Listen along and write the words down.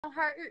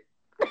hurt.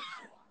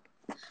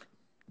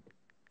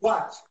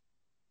 Watch.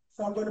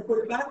 So I'm going to put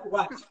it back.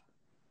 Watch.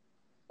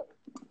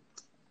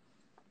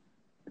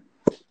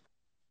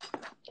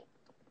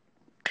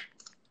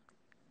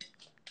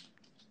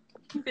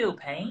 You feel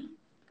pain?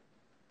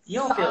 You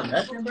don't feel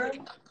nothing, bro?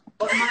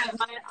 But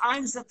my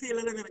arms are feel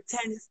a little bit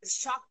tense,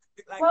 shocked.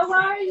 Like, Well,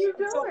 why are you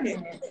doing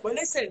okay. it? But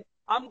listen,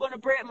 I'm going to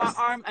break my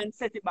arm and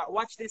set it back.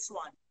 Watch this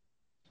one.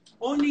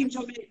 Only in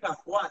Jamaica.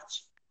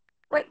 Watch.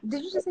 Wait,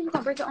 did you just say you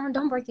gonna break your arm?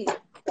 Don't break it.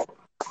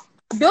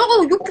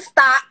 No, you can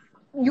stop.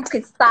 You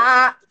can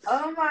stop.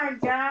 Oh my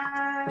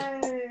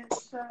gosh.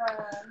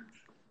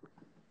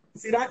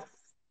 See that?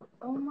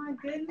 Oh my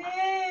goodness.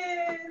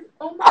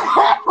 Oh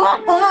my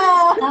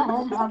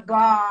Oh my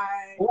god.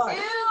 Watch.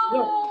 Ew.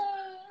 Look.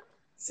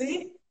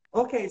 See?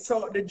 Okay,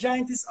 so the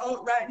giant is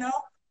out right now.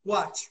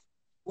 Watch.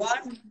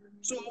 1,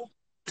 2,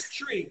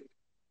 3,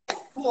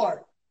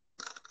 4,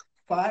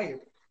 5.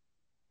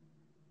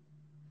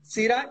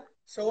 See that?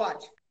 So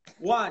watch.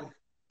 1,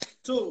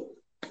 2,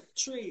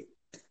 3,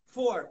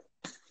 4,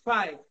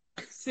 5,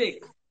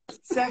 6,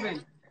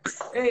 7,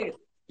 8,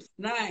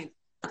 9,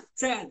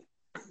 10,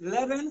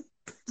 11,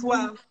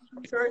 12,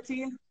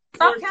 13,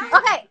 14,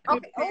 Okay.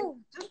 Oh,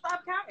 Just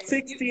stop counting.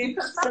 16,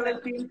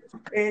 17,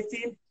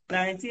 18,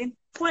 19,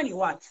 20.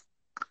 Watch.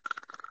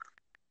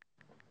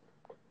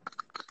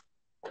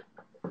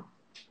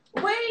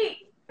 Wait.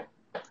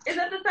 Is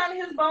that the sound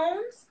of his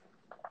bones?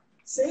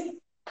 See?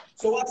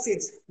 So watch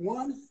this.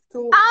 1,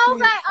 2, oh,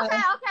 3,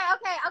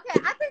 okay.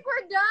 I think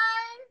we're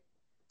done.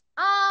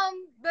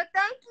 But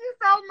thank you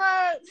so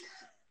much.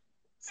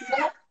 See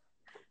that?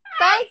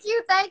 Thank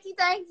you.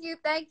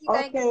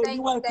 Okay,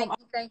 you're welcome.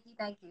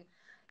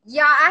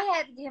 Y'all, I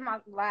had to get him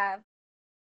off live.